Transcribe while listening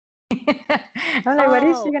I'm like, what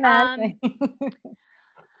is she Oh, gonna ask me?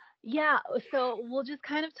 yeah, so we'll just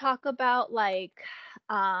kind of talk about like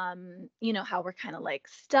how we're kind of like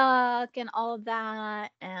stuck and all of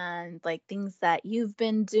that and like things that you've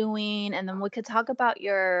been doing and then we could talk about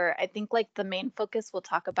your I think like the main focus we'll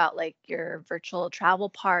talk about like your virtual travel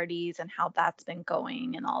parties and how that's been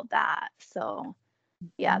going and all that. So,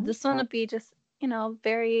 yeah, Mhm. this one would be just,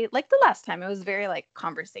 very like the last time it was very like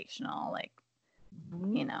conversational like,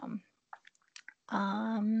 Mhm. you know.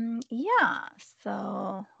 Yeah,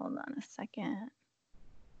 so hold on a second.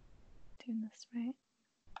 Doing this right.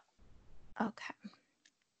 Okay.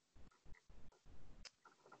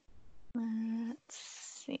 Let's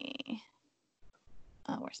see.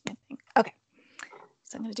 Oh, where's my thing? Okay.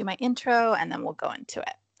 So I'm going to do my intro and then we'll go into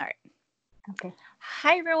it. All right. Okay.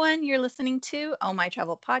 Hi, everyone. You're listening to Oh My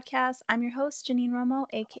Travel Podcast. I'm your host, Janine Romo,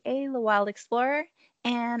 aka The Wild Explorer.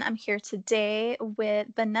 And I'm here today with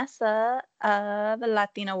Vanessa of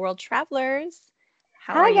Latino World Travelers.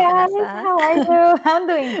 How are Hi you, guys, Vanessa? how are you? I'm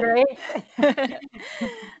doing great.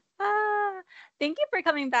 Ah, thank you for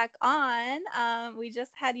coming back on. We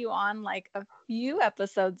just had you on like a few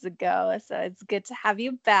episodes ago, so it's good to have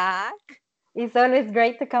you back. It's always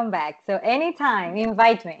great to come back. So anytime,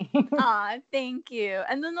 invite me. Ah, thank you.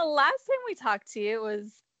 And then the last time we talked to you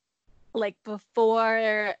was like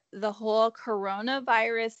before the whole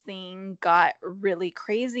coronavirus thing got really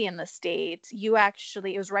crazy in the States. It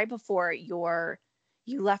was right before you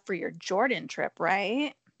left for your Jordan trip,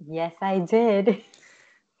 right? Yes, I did.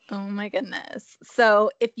 Oh my goodness.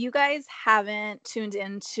 So, if you guys haven't tuned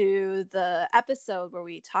into the episode where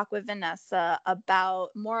we talk with Vanessa about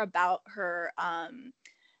more about her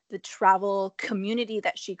the travel community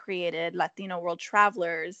that she created, Latino World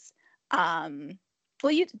Travelers,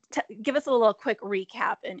 will you give us a little quick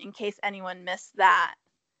recap in case anyone missed that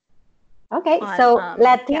Okay, on so yeah.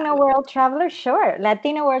 Latino World Travelers, sure.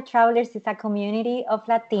 Latino World Travelers is a community of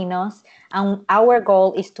Latinos, and our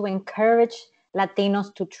goal is to encourage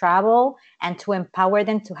Latinos to travel and to empower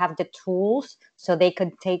them to have the tools so they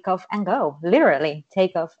could take off and go, literally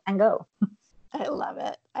take off and go. I love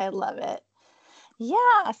it. I love it.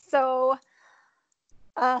 Yeah, so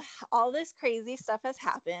uh, all this crazy stuff has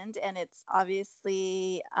happened, and it's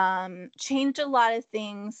obviously changed a lot of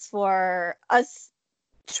things for us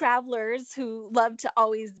travelers who love to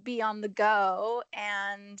always be on the go.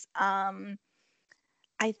 And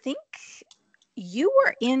I think you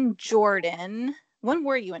were in Jordan. When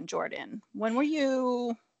were you in Jordan? When were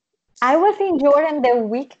you? I was in Jordan the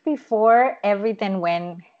week before everything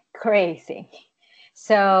went crazy.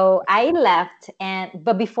 So I left,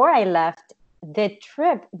 but before I left, the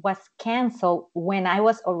trip was canceled when I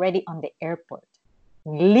was already on the airport,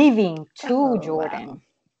 leaving to Oh, wow. Jordan.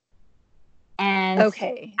 And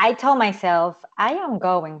Okay. I told myself, I am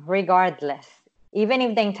going regardless, even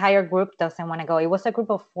if the entire group doesn't want to go. It was a group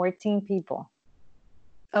of 14 people.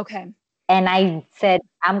 Okay. And I said,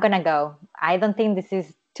 I'm going to go. I don't think this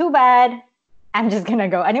is too bad. I'm just going to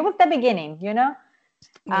go. And it was the beginning, you know?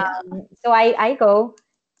 Yeah. So I go.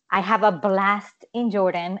 I have a blast in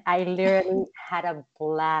Jordan. I literally had a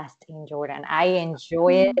blast in Jordan. I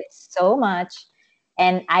enjoy it so much,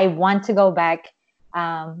 and I want to go back.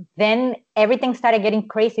 Then everything started getting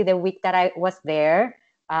crazy the week that I was there.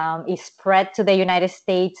 It spread to the United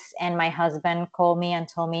States, and my husband called me and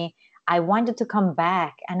told me I wanted to come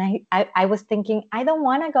back. And I was thinking, I don't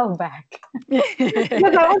want to go back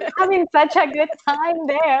because I was having such a good time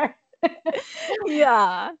there.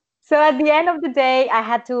 Yeah. So at the end of the day, I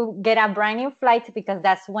had to get a brand new flight because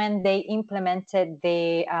that's when they implemented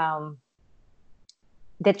the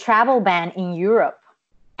travel ban in Europe,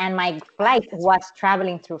 and my Oh, flight that's was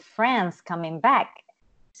traveling through France coming back.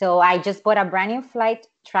 So I just bought a brand new flight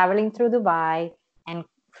traveling through Dubai, and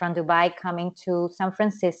from Dubai coming to San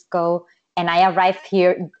Francisco, and I arrived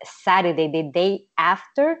here Saturday, the day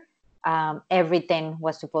after everything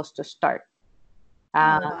was supposed to start.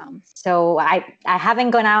 right. Oh, wow. So I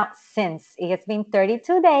haven't gone out since. It has been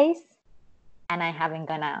 32 days, and I haven't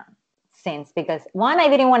gone out since because one, I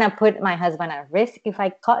didn't want to put my husband at risk if I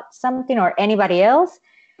caught something or anybody else.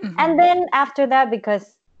 And Hmm. then after that,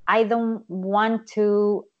 because I don't want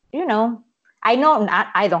to, you know, I know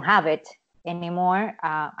I don't have it anymore.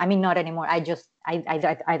 I mean, not anymore. I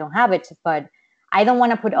don't have it, but I don't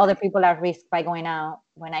want to put other people at risk by going out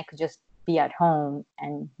when I could just be at home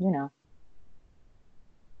and,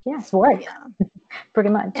 yes, work Yeah. pretty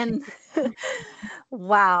much. And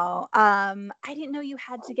wow. I didn't know you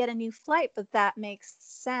had to get a new flight, but that makes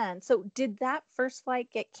sense. So did that first flight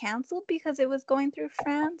get canceled because it was going through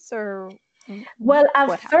France or Well, at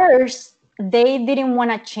what happened? first, they didn't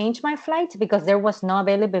want to change my flight because there was no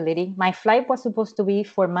availability. My flight was supposed to be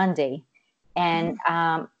for Monday, and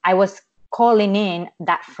I was calling in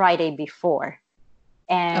that Friday before.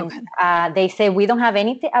 And they say, we don't have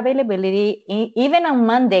any availability. Even on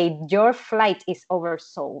Monday, your flight is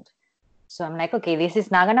oversold. So I'm like, okay, this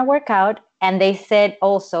is not going to work out. And they said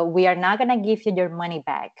also, we are not going to give you your money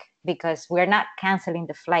back because we're not canceling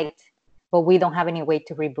the flight, but we don't have any way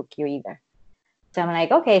to rebook you either. So I'm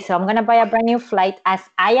like, okay, so I'm going to buy a brand new flight. As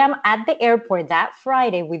I am at the airport that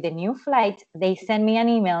Friday with the new flight, they send me an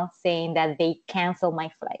email saying that they canceled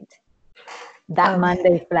my flight, that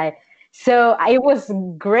Monday flight. So it was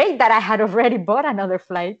great that I had already bought another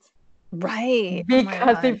flight. Right.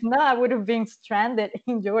 Because if not, I would have been stranded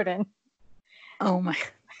in Jordan. Oh my.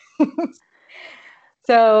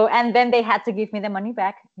 So, and then they had to give me the money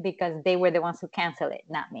back because they were the ones who canceled it,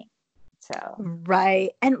 not me. So.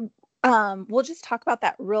 Right. And we'll just talk about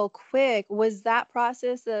that real quick. Was that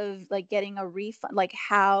process of like getting a refund, like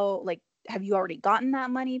how, like, have you already gotten that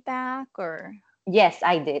money back or? Yes,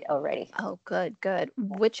 I did already. Oh, good.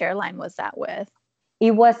 Which airline was that with?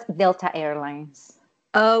 It was Delta Airlines.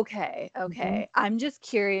 Okay. I'm just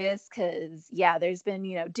curious because, yeah, there's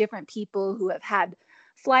been, different people who have had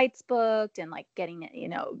flights booked and like getting,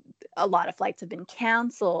 a lot of flights have been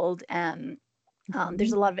canceled. And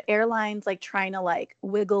there's a lot of airlines like trying to like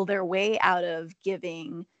wiggle their way out of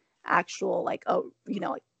giving actual like,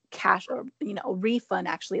 cash or, refund,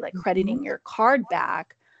 actually like crediting your card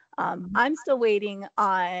back. I'm still waiting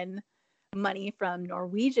on money from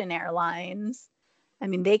Norwegian Airlines. I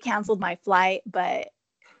mean, they canceled my flight, but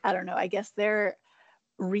I don't know. I guess their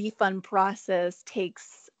refund process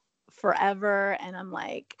takes forever. And I'm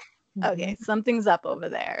like, okay, something's up over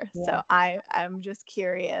there. Yeah. So I'm just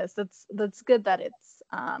curious. That's good that it's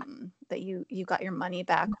that you got your money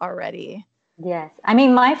back already. Yes. I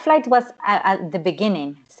mean, my flight was at the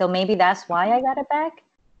beginning. So maybe that's why I got it back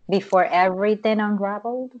before everything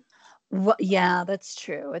unraveled. Well, yeah, that's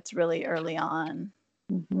true. It's really early on.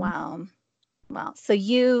 Wow. So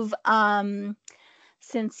you've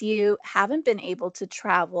since you haven't been able to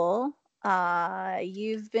travel,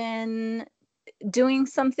 you've been doing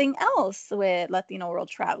something else with Latino World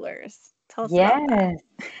Travelers. Tell us about that.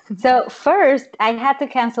 So first, I had to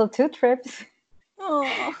cancel 2 trips,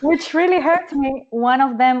 which really hurt me. One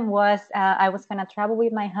of them was I was going to travel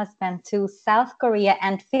with my husband to South Korea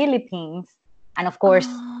and Philippines. And of course,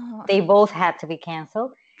 they both had to be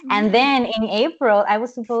canceled. And then in April, I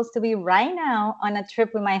was supposed to be right now on a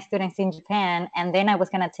trip with my students in Japan. And then I was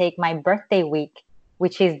going to take my birthday week,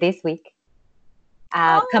 which is this week,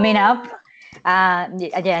 coming up.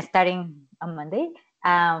 Starting on Monday.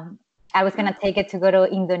 I was going to take it to go to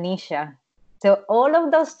Indonesia. So all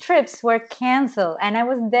of those trips were canceled and I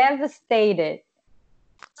was devastated.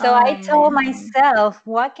 So I told myself,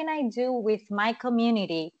 what can I do with my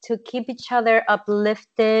community to keep each other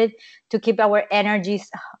uplifted, to keep our energies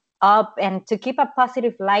up, and to keep a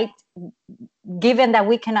positive light, given that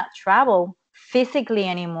we cannot travel physically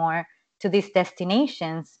anymore to these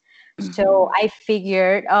destinations. So I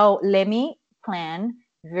figured, let me plan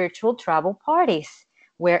virtual travel parties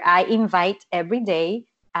where I invite every day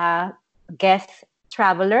a guest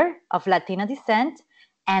traveler of Latino descent,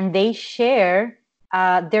 and they share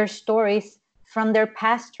their stories from their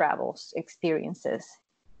past travels experiences.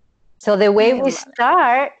 So the way we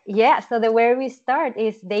start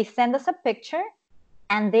is they send us a picture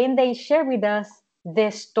and then they share with us the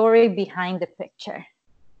story behind the picture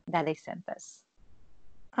that they sent us.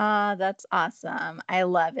 That's awesome. I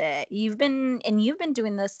love it. You've been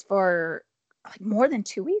doing this for like more than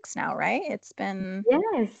 2 weeks now, right? It's been...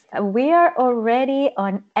 Yes, we are already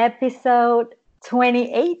on episode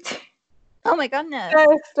 28. Oh my goodness.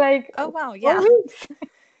 So it's like, oh wow, yeah.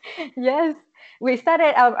 Yes, we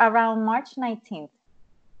started around March 19th.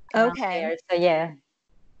 Okay. So yeah.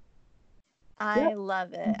 I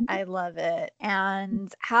love it. I love it.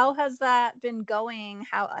 And how has that been going?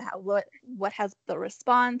 What has the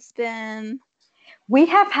response been? We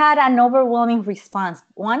have had an overwhelming response.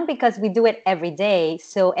 One, because we do it every day.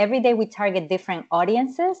 So every day we target different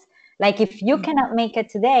audiences. Like if you cannot make it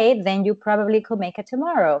today, then you probably could make it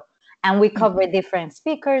tomorrow. And we cover different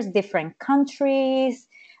speakers, different countries,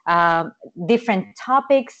 different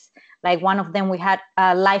topics. Like one of them, we had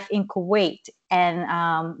life in Kuwait, and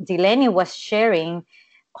Delaney was sharing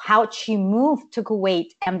how she moved to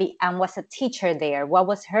Kuwait and was a teacher there. What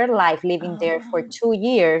was her life living there for 2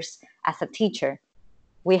 years as a teacher?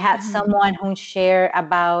 We had someone who shared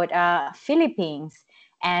about Philippines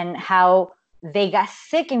and how they got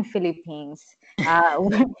sick in Philippines.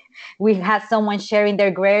 We had someone sharing their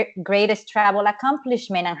greatest travel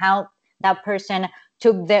accomplishment and how that person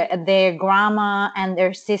took their grandma and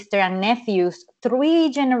their sister and nephews, 3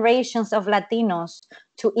 generations of Latinos,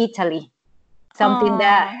 to Italy. Something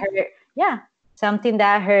that Aw. her, yeah, something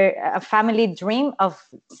that her family dreamed of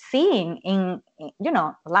seeing in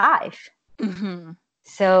life. Mhm.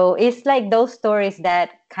 So it's like those stories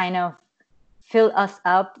that kind of fill us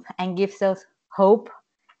up and gives us hope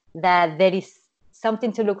that there is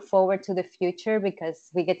something to look forward to the future because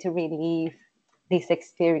we get to relive these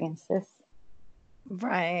experiences.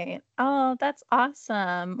 Right. Oh, that's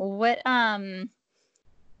awesome. What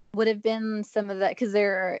would have been some of that, because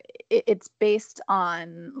it's based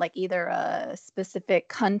on like either a specific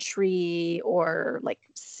country or like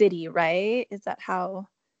city, right? Is that how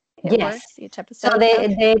it Yes. works each So episode?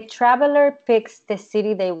 Okay. the traveler picks the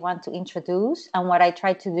city they want to introduce. And what I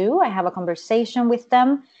try to do, I have a conversation with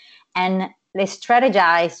them and they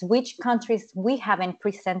strategize which countries we haven't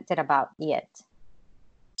presented about yet.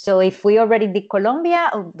 So if we already did Colombia,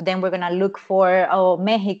 then we're going to look for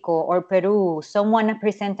Mexico or Peru, someone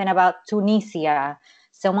presenting about Tunisia,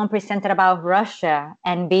 someone presented about Russia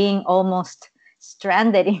and being almost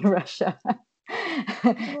stranded in Russia.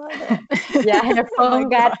 Love it. Yeah, Oh my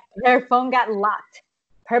God. her phone got locked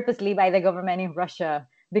purposely by the government in Russia Oh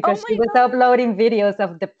because she my was uploading videos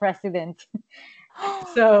of the president. God.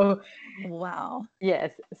 So Wow.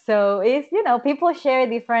 yes, so it's people share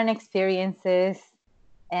different experiences,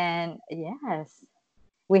 and yes,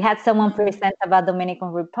 we had someone Oh, present about Dominican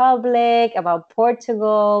Republic, about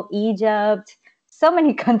Portugal, Egypt, so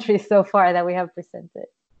many countries so far that we have presented.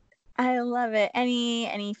 I love it.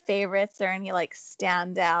 Any favorites or any like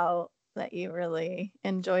standout that you really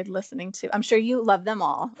enjoyed listening to? I'm sure you love them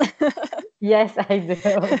all. Yes, I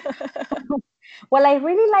do. Well, I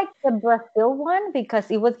really like the Brazil one because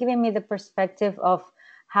it was giving me the perspective of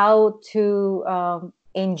how to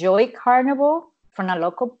enjoy Carnival from a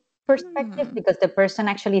local perspective Hmm. because the person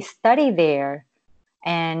actually studied there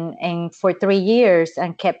and for 3 years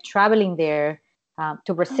and kept traveling there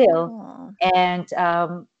to Brazil. Oh, And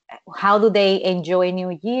how do they enjoy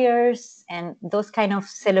New Year's and those kind of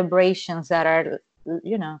celebrations that are,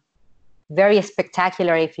 you know, very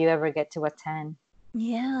spectacular if you ever get to attend.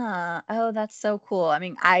 yeah. Oh, that's so cool. I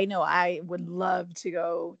mean, I know I would love to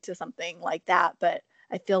go to something like that, but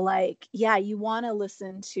I feel like, yeah, you want to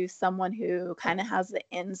listen to someone who kind of has the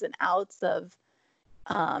ins and outs of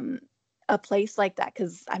um, a place like that.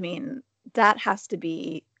 Because, I mean, that has to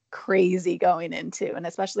be crazy going into, and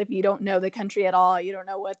especially if you don't know the country at all, you don't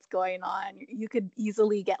know what's going on. You could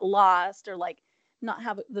easily get lost or like not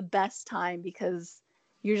have the best time because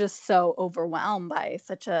you're just so overwhelmed by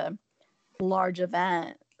such a large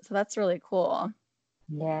event. So that's really cool.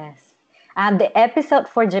 Yes. And the episode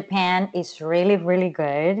for Japan is really, really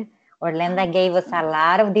good. Orlando gave us a Awesome.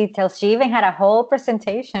 lot of details. She even had a whole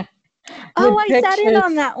presentation Oh, with I sat in pictures.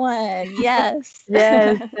 on that one. Yes.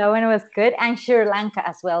 Yes, that one was good. And Sri Lanka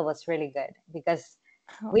as well was really good because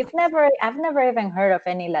Oh, I've never even heard of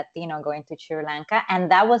any Latino going to Sri Lanka.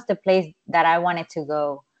 And that was the place that I wanted to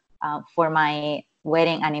go for my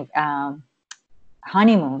wedding and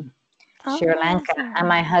honeymoon, Sri Lanka. And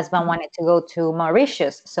my awesome. husband wanted to go to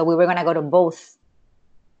Mauritius. So we were going to go to both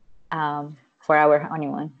for our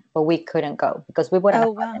honeymoon, but we couldn't go because we bought an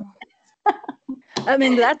Oh, apartment. wow. I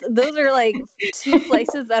mean, those are like two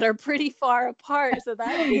places that are pretty far apart. So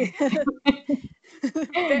that'd be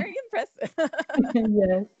very impressive.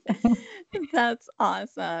 Yes. That's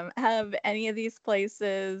awesome. Have any of these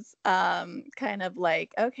places kind of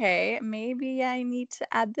like, okay, maybe I need to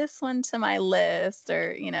add this one to my list,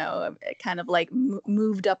 or, kind of like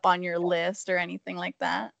moved up on your list or anything like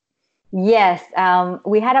that? Yes,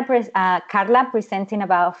 we had Carla presenting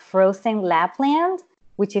about frozen Lapland,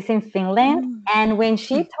 which is in Finland. Mm. And when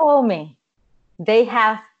she told me they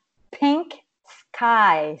have pink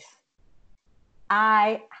skies,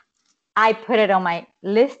 I I put it on my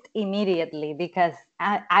list immediately because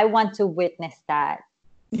I want to witness that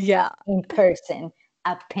Yeah. in person,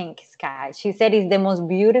 a pink sky. She said it's the most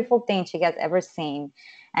beautiful thing she has ever seen.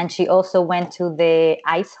 And she also went to the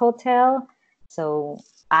Ice Hotel. So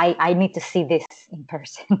I need to see this in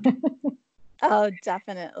person. Oh,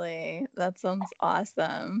 definitely. That sounds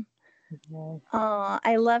awesome. Yes. Oh,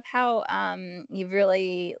 I love how you've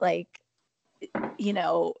really like, you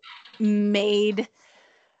know, made,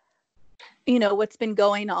 what's been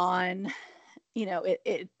going on,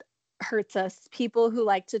 it hurts us people who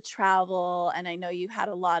like to travel. And I know you had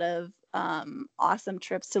a lot of awesome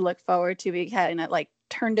trips to look forward to, because it like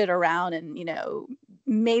turned it around and,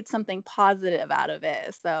 made something positive out of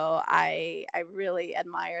it. So I really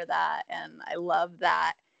admire that. And I love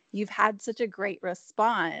that you've had such a great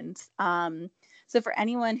response. So for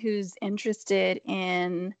anyone who's interested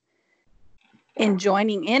in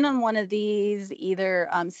joining in on one of these, either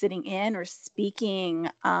sitting in or speaking,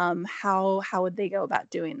 how would they go about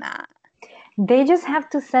doing that? They just have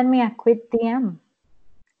to send me a quick DM.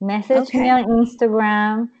 Message me Okay. on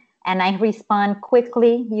Instagram, and I respond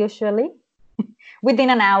quickly, usually. Within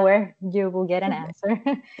an hour, you will get an answer.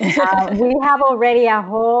 We have already a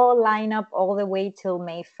whole lineup all the way till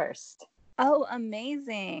May 1st. Oh,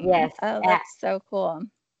 amazing. Yes. Oh, that's so cool.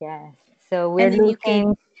 Yes. So And then you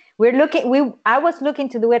could, I was looking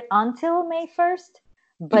to do it until May 1st,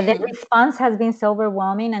 but the response has been so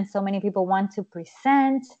overwhelming and so many people want to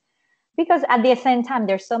present, because at the same time,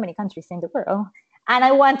 there's so many countries in the world and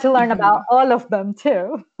I want to learn about all of them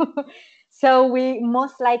too. So we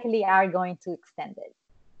most likely are going to extend it.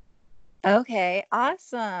 okay,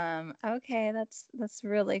 awesome. Okay, that's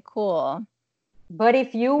really cool. But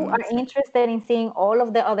if you are interested in seeing all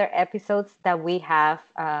of the other episodes that we have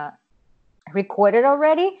recorded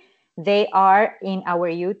already, they are in our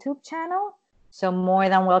YouTube channel. So more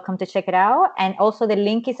than welcome to check it out. And also the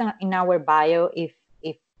link is in our bio if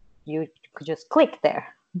you could just click there.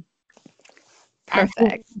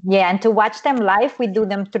 Perfect. And to watch them live, we do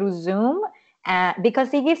them through Zoom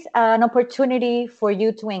because it gives an opportunity for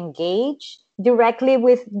you to engage directly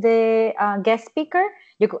with the guest speaker.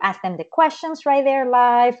 You could ask them the questions right there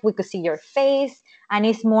live. We could see your face, and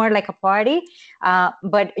it's more like a party.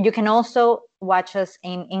 But you can also watch us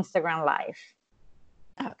in Instagram Live.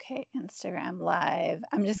 Okay, Instagram Live.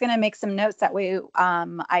 I'm just going to make some notes that way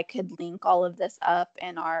I could link all of this up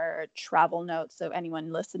in our travel notes. So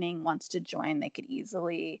anyone listening wants to join, they could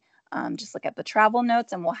easily just look at the travel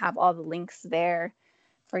notes, and we'll have all the links there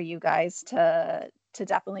for you guys to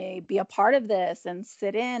definitely be a part of this and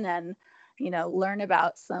sit in and, learn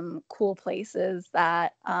about some cool places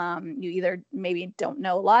that you either maybe don't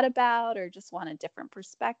know a lot about, or just want a different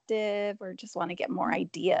perspective, or just want to get more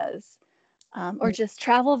ideas. Or just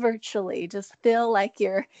travel virtually, just feel like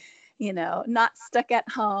you're, not stuck at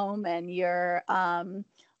home and you're on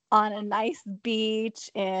a nice beach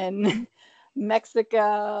in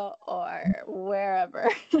Mexico or wherever.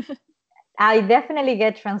 I definitely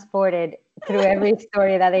get transported through every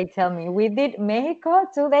story that they tell me. We did Mexico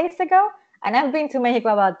 2 days ago, and I've been to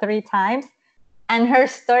Mexico about 3 times. And her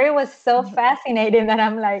story was so fascinating that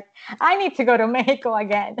I'm like, I need to go to Mexico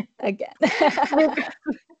again.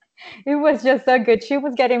 It was just so good. She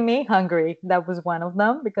was getting me hungry. That was one of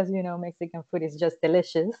them because, Mexican food is just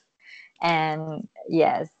delicious. And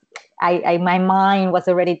yes, my mind was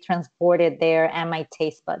already transported there, and my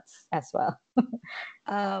taste buds as well.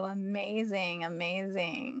 Oh, amazing.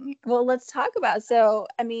 Amazing. Well, let's talk about, so,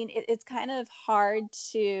 I mean, it's kind of hard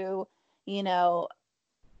to,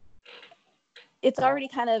 it's already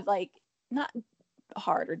kind of like not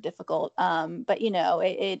hard or difficult, but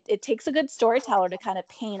it takes a good storyteller to kind of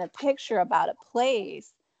paint a picture about a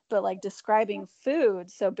place, but like describing food.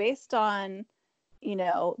 So based on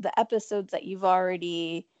the episodes that you've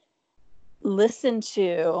already listened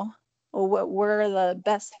to, what were the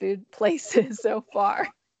best food places so far?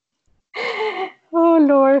 Oh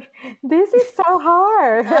Lord, this is so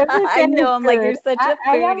hard. I know, I'm like, you're such a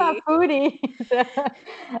I am a foodie.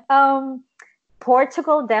 foodie.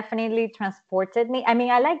 Portugal definitely transported me. I mean,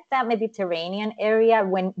 I like that Mediterranean area.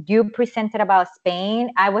 When you presented about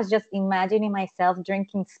Spain, I was just imagining myself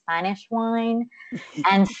drinking Spanish wine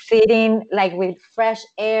and sitting like with fresh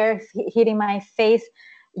air hitting my face.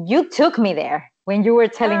 You took me there when you were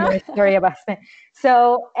telling your story about Spain.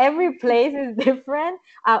 So every place is different.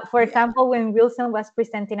 For example, when Wilson was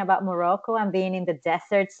presenting about Morocco and being in the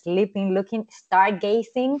desert, sleeping, looking,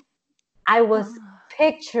 stargazing, I was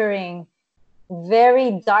picturing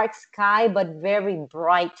very dark sky but very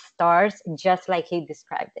bright stars, just like he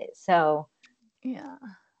described it. So Yeah,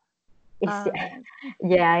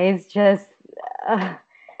 it's just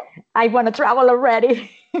I want to travel already.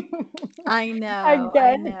 I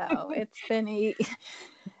know it's been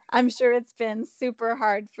I'm sure it's been super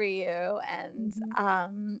hard for you, and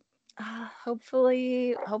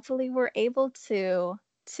hopefully we're able to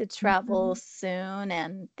travel soon,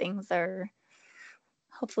 and things are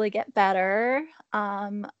hopefully get better.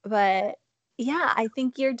 But yeah, I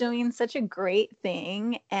think you're doing such a great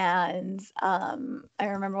thing. And I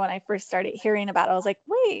remember when I first started hearing about it, I was like,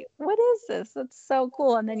 wait, what is this? That's so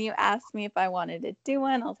cool. And then you asked me if I wanted to do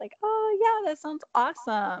one. I was like, oh yeah, that sounds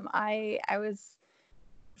awesome. I was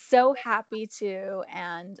so happy to.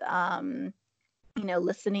 And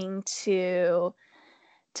listening to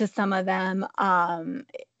some of them,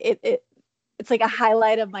 it's like a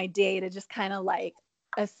highlight of my day to just kind of like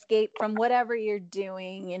escape from whatever you're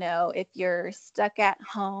doing. If you're stuck at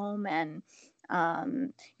home and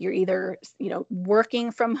you're either,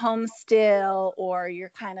 working from home still, or you're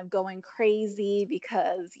kind of going crazy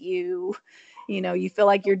because you feel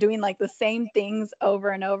like you're doing like the same things over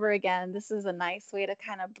and over again. This is a nice way to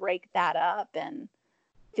kind of break that up and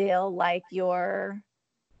feel like you're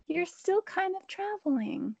still kind of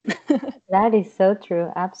traveling. That is so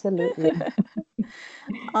true. Absolutely.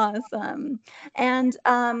 Awesome. And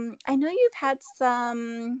I know you've had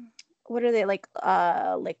some, what are they, like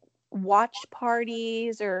watch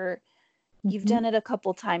parties, or you've done it a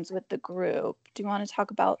couple times with the group. Do you want to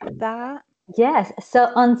talk about that? Yes.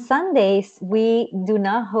 So on Sundays, we do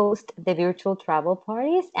not host the virtual travel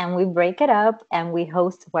parties, and we break it up and we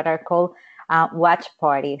host what are called watch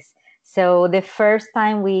parties. So the first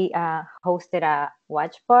time we hosted a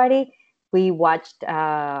watch party, we watched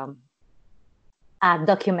a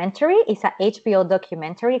documentary. It's a HBO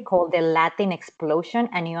documentary called The Latin Explosion,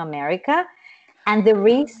 A New America. And the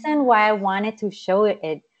reason why I wanted to show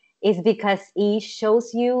it is because it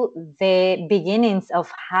shows you the beginnings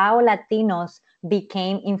of how Latinos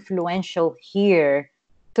became influential here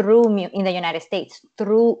in the United States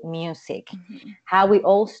through music. Mm-hmm. How we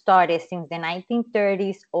all started since the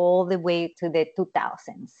 1930s all the way to the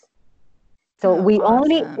 2000s. So we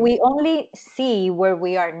only see where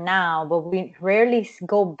we are now, but we rarely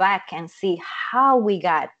go back and see how we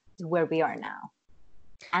got to where we are now,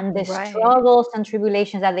 and the struggles and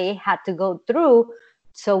tribulations that they had to go through.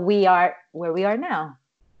 So we are where we are now,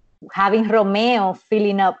 having Romeo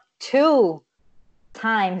filling up 2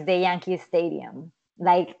 times the Yankee Stadium.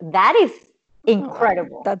 Like, that is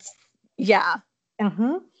incredible. That's, yeah.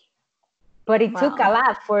 Mm-hmm. But it took a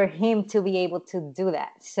lot for him to be able to do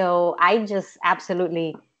that. So I just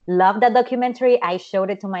absolutely love that documentary. I showed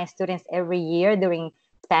it to my students every year during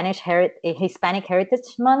Hispanic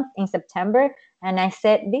Heritage Month in September. And I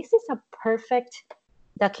said, this is a perfect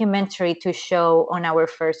documentary to show on our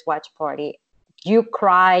first watch party. You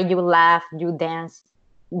cry, you laugh, you dance.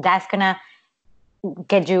 That's going to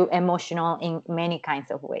get you emotional in many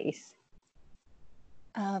kinds of ways.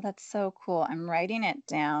 Oh, that's so cool. I'm writing it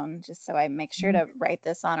down just so I make sure to write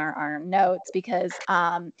this on our notes, because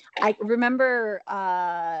I remember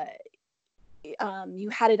you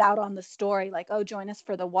had it out on the story, like, oh, join us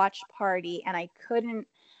for the watch party. And I couldn't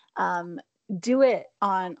do it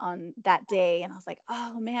on that day. And I was like,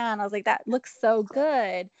 oh man, I was like, that looks so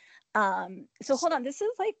good. So hold on, this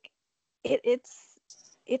is like,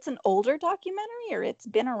 it's an older documentary, or it's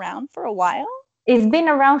been around for a while? It's been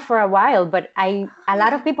around for a while, but a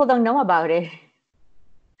lot of people don't know about it.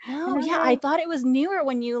 No, yeah, I thought it was newer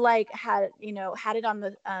when you had it on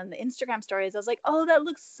the Instagram stories. I was like, oh, that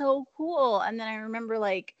looks so cool. And then I remember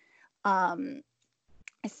I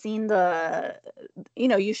seen the,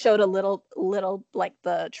 you showed a little like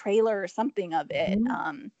the trailer or something of it.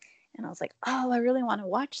 Mm-hmm. And I was like, oh, I really want to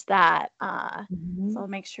watch that. So I'll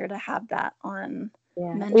make sure to have that on.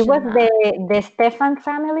 Yeah, it was the Stefan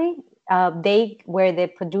family. They were the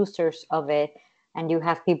producers of it, and you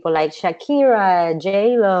have people like Shakira,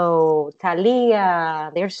 J-Lo,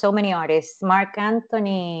 Thalia. There's so many artists. Mark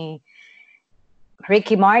Anthony,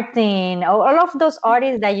 Ricky Martin. All of those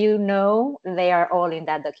artists that they are all in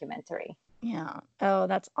that documentary. Yeah. Oh,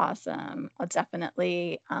 that's awesome. I'll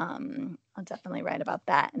definitely write about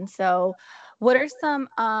that. And so, what are some,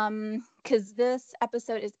 because this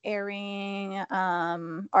episode is airing,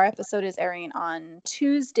 our episode is airing on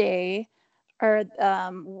Tuesday, or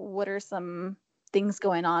what are some things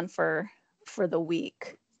going on for the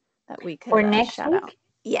week that we could shout out?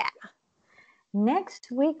 Yeah. Next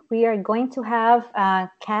week, we are going to have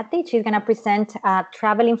Kathy. She's going to present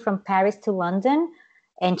Traveling from Paris to London,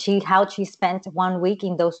 and how she spent 1 week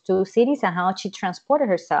in those 2 cities and how she transported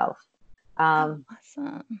herself.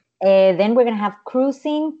 Awesome. Then we're going to have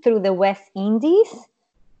cruising through the West Indies.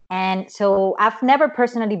 And so I've never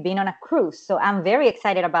personally been on a cruise. So I'm very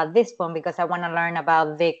excited about this one because I want to learn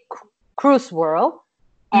about the cruise world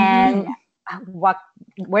and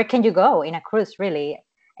where can you go in a cruise, really.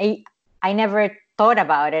 I never thought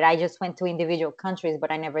about it. I just went to individual countries,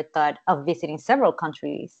 but I never thought of visiting several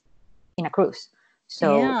countries in a cruise.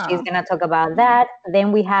 So she's going to talk about that.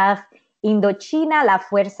 Then we have Indochina, La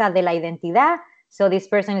Fuerza de la Identidad. So this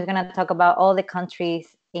person is going to talk about all the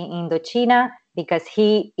countries in Indochina because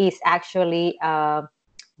he is actually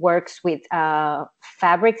works with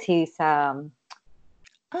fabrics. He's like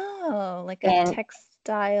a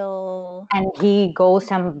textile. And he goes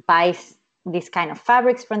and buys this kind of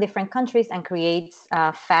fabrics from different countries and creates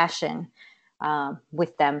fashion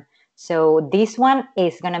with them. So this one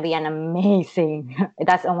is going to be an amazing,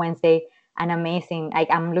 that's on Wednesday, an amazing,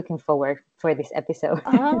 I'm looking forward for this episode.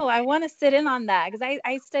 Oh, I want to sit in on that because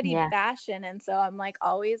I studied Yeah. fashion, and so I'm like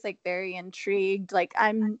always like very intrigued. Like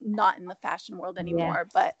I'm not in the fashion world Yeah. anymore,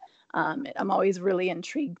 but I'm always really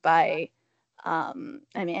intrigued by I mean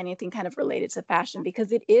anything kind of related to fashion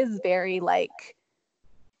because it is very like,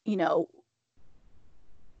 you know,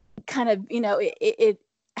 kind of, you know, it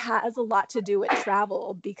has a lot to do with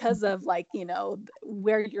travel because of like, you know,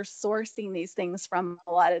 where you're sourcing these things from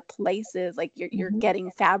a lot of places, like you're Mhm.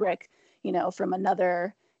 getting fabric, you know, from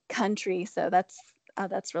another country. So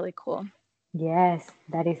that's really cool. Yes,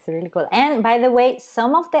 that is really cool. And by the way,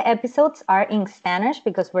 some of the episodes are in Spanish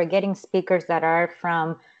because we're getting speakers that are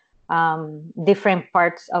from different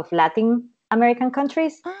parts of Latin American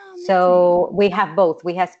countries. Oh, amazing. So we have both.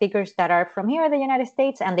 We have speakers that are from here in the United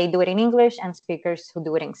States and they do it in English, and speakers who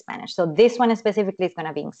do it in Spanish. So this one specifically is going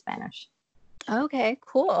to be in Spanish. Okay,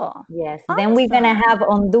 cool. Yes. Then we're going to Awesome. have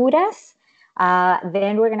Honduras.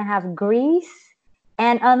 Then we're going to have Greece.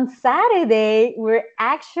 And on Saturday, we're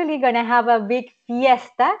actually going to have a big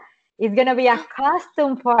fiesta. It's going to be a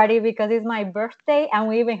costume party because it's my birthday, and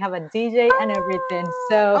we even have a DJ and everything.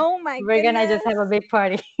 So Oh my we're going to just goodness. have a big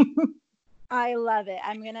party. I love it.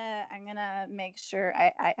 I'm gonna make sure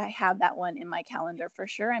I have that one in my calendar for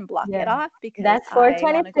sure and block it Yeah. off because That's I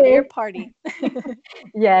want to go to your 426. party.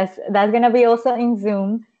 Yes, that's going to be also in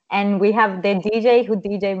Zoom. And we have the DJ who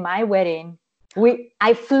DJ my wedding.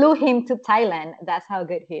 I flew him to Thailand. That's how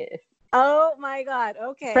good he is. Oh my God. From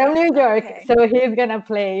Okay. New York. Okay. So he's going to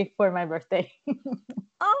play for my birthday.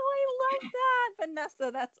 Oh, I love that,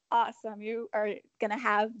 Vanessa. That's awesome. You are gonna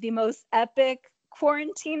have the most epic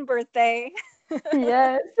quarantine birthday.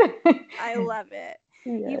 Yes. I love it.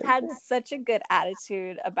 You've Yes. had such a good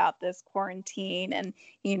attitude about this quarantine and,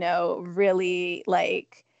 you know, really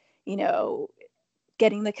like, you know,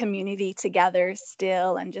 getting the community together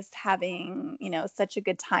still and just having, you know, such a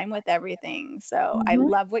good time with everything. So I Mhm.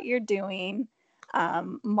 love what you're doing.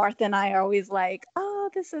 Martha and I are always like, oh,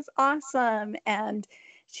 this is awesome. And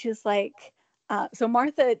she was like, so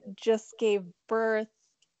Martha just gave birth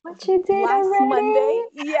What you did last Monday.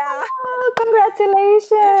 already? Yeah. Oh,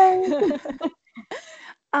 congratulations.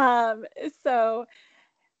 um, so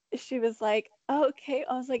she was like, oh, okay.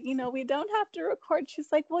 I was like, you know, we don't have to record.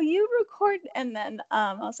 She's like, well, you record. And then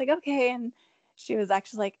I was like, okay. And she was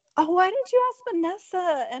actually like, oh, why didn't you ask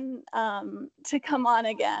Vanessa and to come on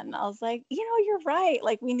again? I was like, you know, you're right.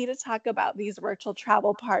 Like, we need to talk about these virtual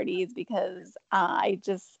travel parties because I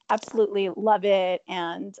just absolutely love it.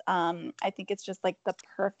 And I think it's just like the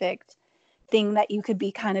perfect thing that you could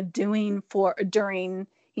be kind of doing for during,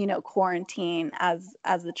 you know, quarantine as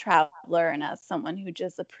a traveler and as someone who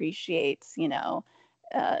just appreciates, you know,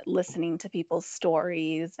 listening to people's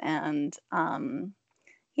stories. And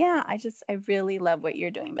yeah, I really love what you're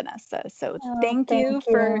doing, Vanessa. So Oh, thank thank you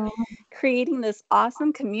for you. creating this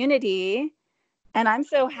awesome community. And I'm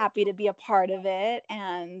so happy to be a part of it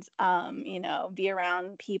and, you know, be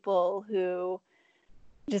around people who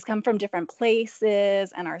just come from different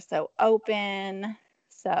places and are so open.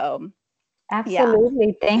 So, yeah.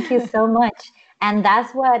 Absolutely. Thank you so much. And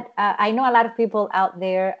that's what I know a lot of people out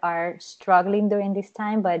there are struggling during this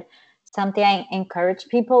time, but something I encourage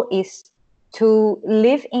people is to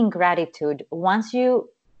live in gratitude. Once you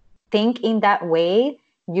think in that way,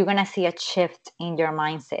 you're going to see a shift in your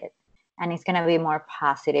mindset and it's going to be more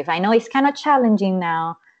positive. I know it's kind of challenging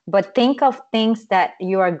now, but think of things that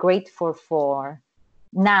you are grateful for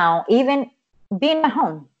now, even being at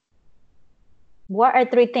home. What are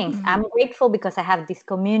three things? Mhm. I'm grateful because I have this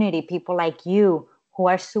community, people like you who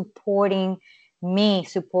are supporting me,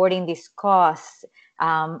 supporting this cause.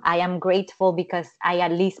 I am grateful because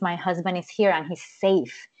at least my husband is here and he's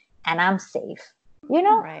safe and I'm safe. You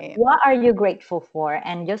know, Right. what are you grateful for?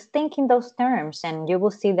 And just think in those terms, and you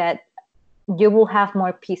will see that you will have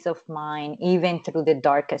more peace of mind even through the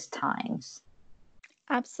darkest times.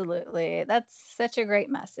 Absolutely. That's such a great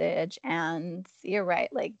message. And you're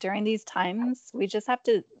right. Like during these times, we just have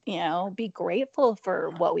to, you know, be grateful for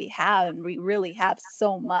what we have. And we really have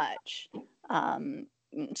so much.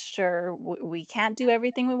 Sure, we can't do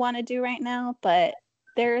everything we want to do right now, but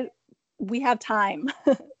there, we have time.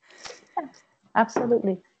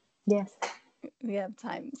 Absolutely. Yes. We have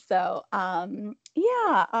time. So,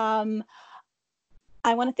 yeah.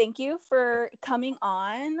 I want to thank you for coming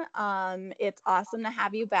on. It's awesome to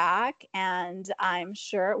have you back, and I'm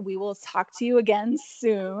sure we will talk to you again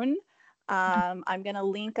soon. I'm going to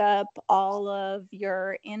link up all of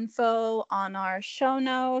your info on our show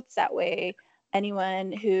notes. That way,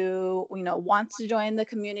 anyone who, wants to join the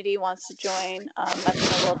community, wants to join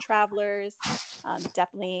Latino World Travelers,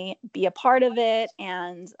 definitely be a part of it.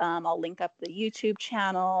 And I'll link up the YouTube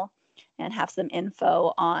channel and have some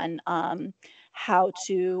info on how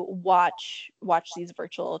to watch these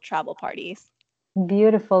virtual travel parties.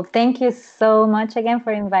 Beautiful. Thank you so much again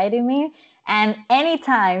for inviting me. And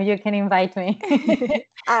anytime you can invite me.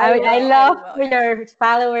 I love for your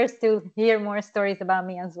followers to hear more stories about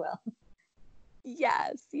me as well.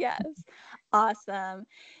 Yes. Awesome.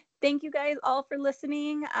 Thank you guys all for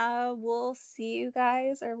listening. We'll see you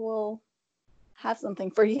guys, or we'll have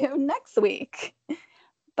something for you next week.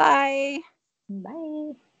 Bye. Bye.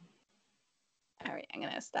 All right, I'm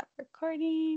going to stop recording.